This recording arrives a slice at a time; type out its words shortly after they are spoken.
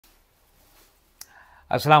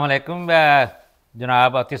अस्सलाम वालेकुम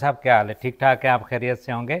जनाब अती साहब, क्या हाल है? ठीक ठाक है? आप खैरियत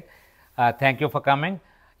से होंगे? Thank you for coming.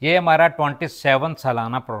 ये हमारा 27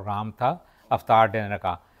 सालाना प्रोग्राम था इफ्तार डिनर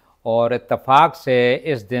का, और इत्तेफाक से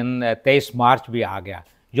इस दिन 23 मार्च भी आ गया,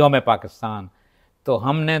 यौम पाकिस्तान। तो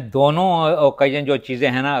हमने दोनों ओकेजन जो चीज़ें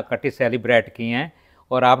हैं ना इकट्ठी सेलिब्रेट की हैं।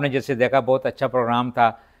 और आपने जैसे देखा बहुत अच्छा प्रोग्राम था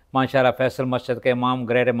माशाल्लाह। फैसल मस्जिद के इमाम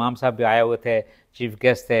ग्रेट इमाम साहब भी आए हुए थे, चीफ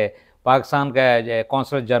गेस्ट थे। पाकिस्तान के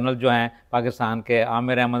कौंसल जनरल जो हैं पाकिस्तान के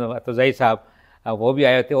आमिर अहमद अतज़ई साहब, वो भी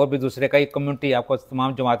आए थे, और भी दूसरे कई कम्युनिटी, आपको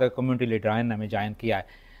तमाम जमातों के कम्युनिटी लीडरान ने हमें ज्वाइन किया है।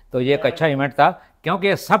 तो ये एक अच्छा इवेंट था, क्योंकि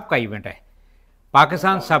ये सब का इवेंट है।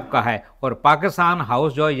 पाकिस्तान सब का है, और पाकिस्तान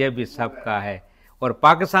हाउस जो है ये भी सब का है। और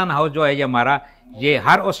पाकिस्तान हाउस जो है ये हमारा, ये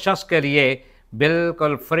हर उस शख्स के लिए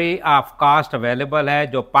बिल्कुल फ्री ऑफ कास्ट अवेलेबल है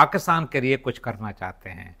जो पाकिस्तान के लिए कुछ करना चाहते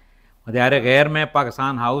हैं। दायरे गैर में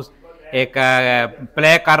पाकिस्तान हाउस एक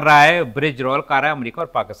प्ले कर रहा है, ब्रिज रोल कर रहा है अमेरिका और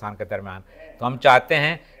पाकिस्तान के दरमियान। तो हम चाहते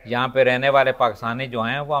हैं यहाँ पे रहने वाले पाकिस्तानी जो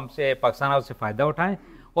हैं वो हमसे, पाकिस्तान हाउस से फ़ायदा उठाएं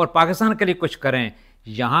और पाकिस्तान के लिए कुछ करें।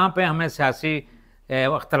 यहाँ पे हमें सियासी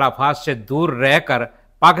अख्तलाफात से दूर रह कर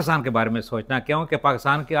पाकिस्तान के बारे में सोचना, क्योंकि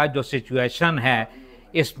पाकिस्तान की आज जो सिचुएशन है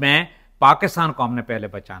इसमें पाकिस्तान को हमने पहले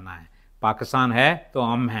बचाना है। पाकिस्तान है तो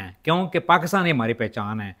हम हैं, क्योंकि पाकिस्तान ही हमारी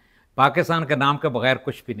पहचान है। पाकिस्तान के नाम के बगैर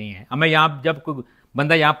कुछ भी नहीं है। हमें यहाँ जब कोई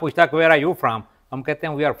बंदा यहाँ पूछता है कि वेयर आर यू फ्राम, हम कहते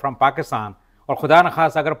हैं वी आर फ्राम पाकिस्तान। और खुदा न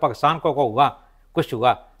खास अगर पाकिस्तान को हुआ कुछ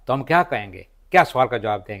हुआ तो हम क्या कहेंगे, क्या सवाल का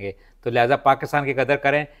जवाब देंगे? तो लिहाजा पाकिस्तान की कदर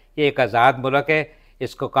करें। ये एक आज़ाद मुल्क है,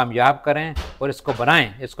 इसको कामयाब करें और इसको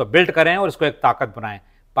बनाएं, इसको बिल्ड करें और इसको एक ताकत बनाएं।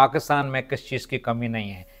 पाकिस्तान में किस चीज़ की कमी नहीं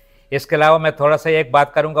है। इसके अलावा मैं थोड़ा सा एक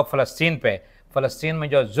बात करूँगा फ़लस्तीन पे। फ़लस्तीन में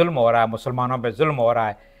जो जुल्म हो रहा है, मुसलमानों पे जुल्म हो रहा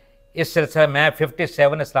है, इस सिलसिले में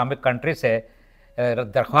 57 इस्लामिक कंट्री से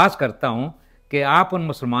दरख्वास्त करता हूँ कि आप उन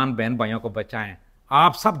मुसलमान बहन भाइयों को बचाएं।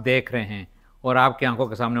 आप सब देख रहे हैं और आपकी आंखों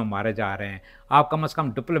के सामने वो मारे जा रहे हैं। आप कम से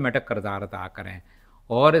कम डिप्लोमेटिक किरदार अदा करें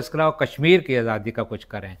और इसके अलावा कश्मीर की आज़ादी का कुछ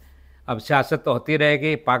करें। अब सियासत तो होती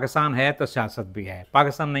रहेगी, पाकिस्तान है तो सियासत भी है,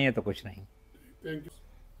 पाकिस्तान नहीं है तो कुछ नहीं।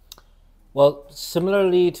 Well,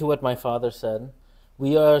 similarly to what my father said,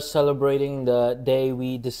 we are celebrating the day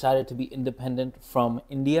we decided to be independent from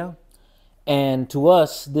India. And to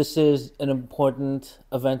us, this is an important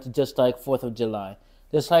event, just like 4th of July.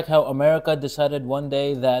 Just like how America decided one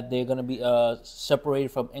day that they're going to be separated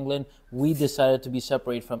from England, we decided to be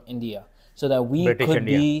separated from India, so that we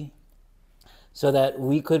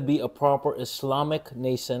could be a proper Islamic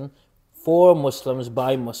nation for Muslims by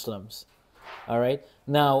Muslims. All right.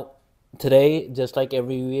 Now, today, just like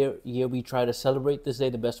every year, we try to celebrate this day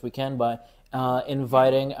the best we can by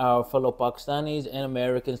inviting our fellow Pakistanis and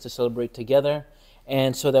Americans to celebrate together,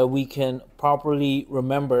 and so that we can properly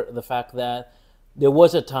remember the fact that there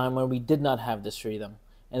was a time when we did not have this freedom,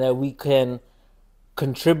 and that we can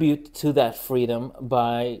contribute to that freedom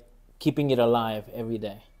by keeping it alive every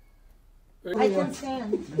day. I can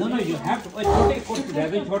stand. No, you have to.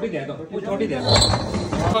 छोटी दे दो।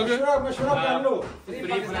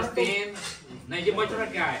 फलस्तीन नहीं, ये मशवरा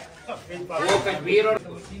क्या है? वो कश्मीर और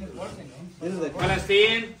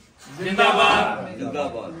फलस्तीन जिंदाबाद,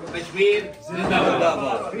 कश्मीर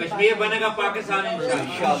जिंदाबाद। कश्मीर बनेगा पाकिस्तान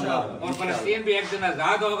इंशाअल्लाह, और फलस्तीन भी एक दिन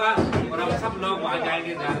आज़ाद होगा और हम सब लोग वहाँ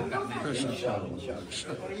जाएंगे ज़ियारत करने इंशाअल्लाह।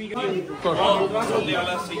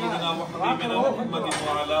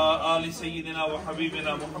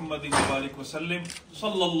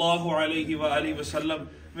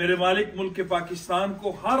 मेरे मालिक मुल्क पाकिस्तान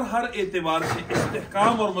को हर एतबार से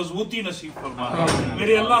इस्तेहकाम और मजबूती नसीब फरमा।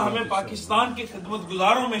 मेरे अल्लाह हमें पाकिस्तान के खिदमत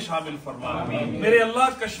गुजारों में शामिल फरमा। मेरे अल्लाह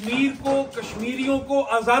कश्मीर को, कश्मीरियों को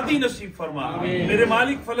आज़ादी नसीब फरमा। मेरे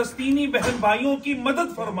मालिक फ़लस्तीनी बहन भाइयों की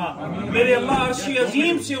मदद फरमा। मेरे अल्लाह अर्शी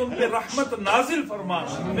अजीम से उन पर रहमत नाजिल फरमा।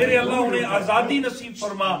 मेरे अल्लाह उन्हें आज़ादी नसीब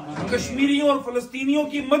फरमा। कश्मीरियों और फ़लस्तीनियों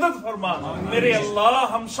की मदद फरमा। मेरे अल्लाह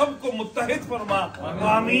हम सबको मुत्तहिद फरमा।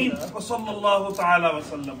 आमीन। वसल्लल्लाहु तआला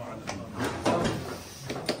वसल्लम।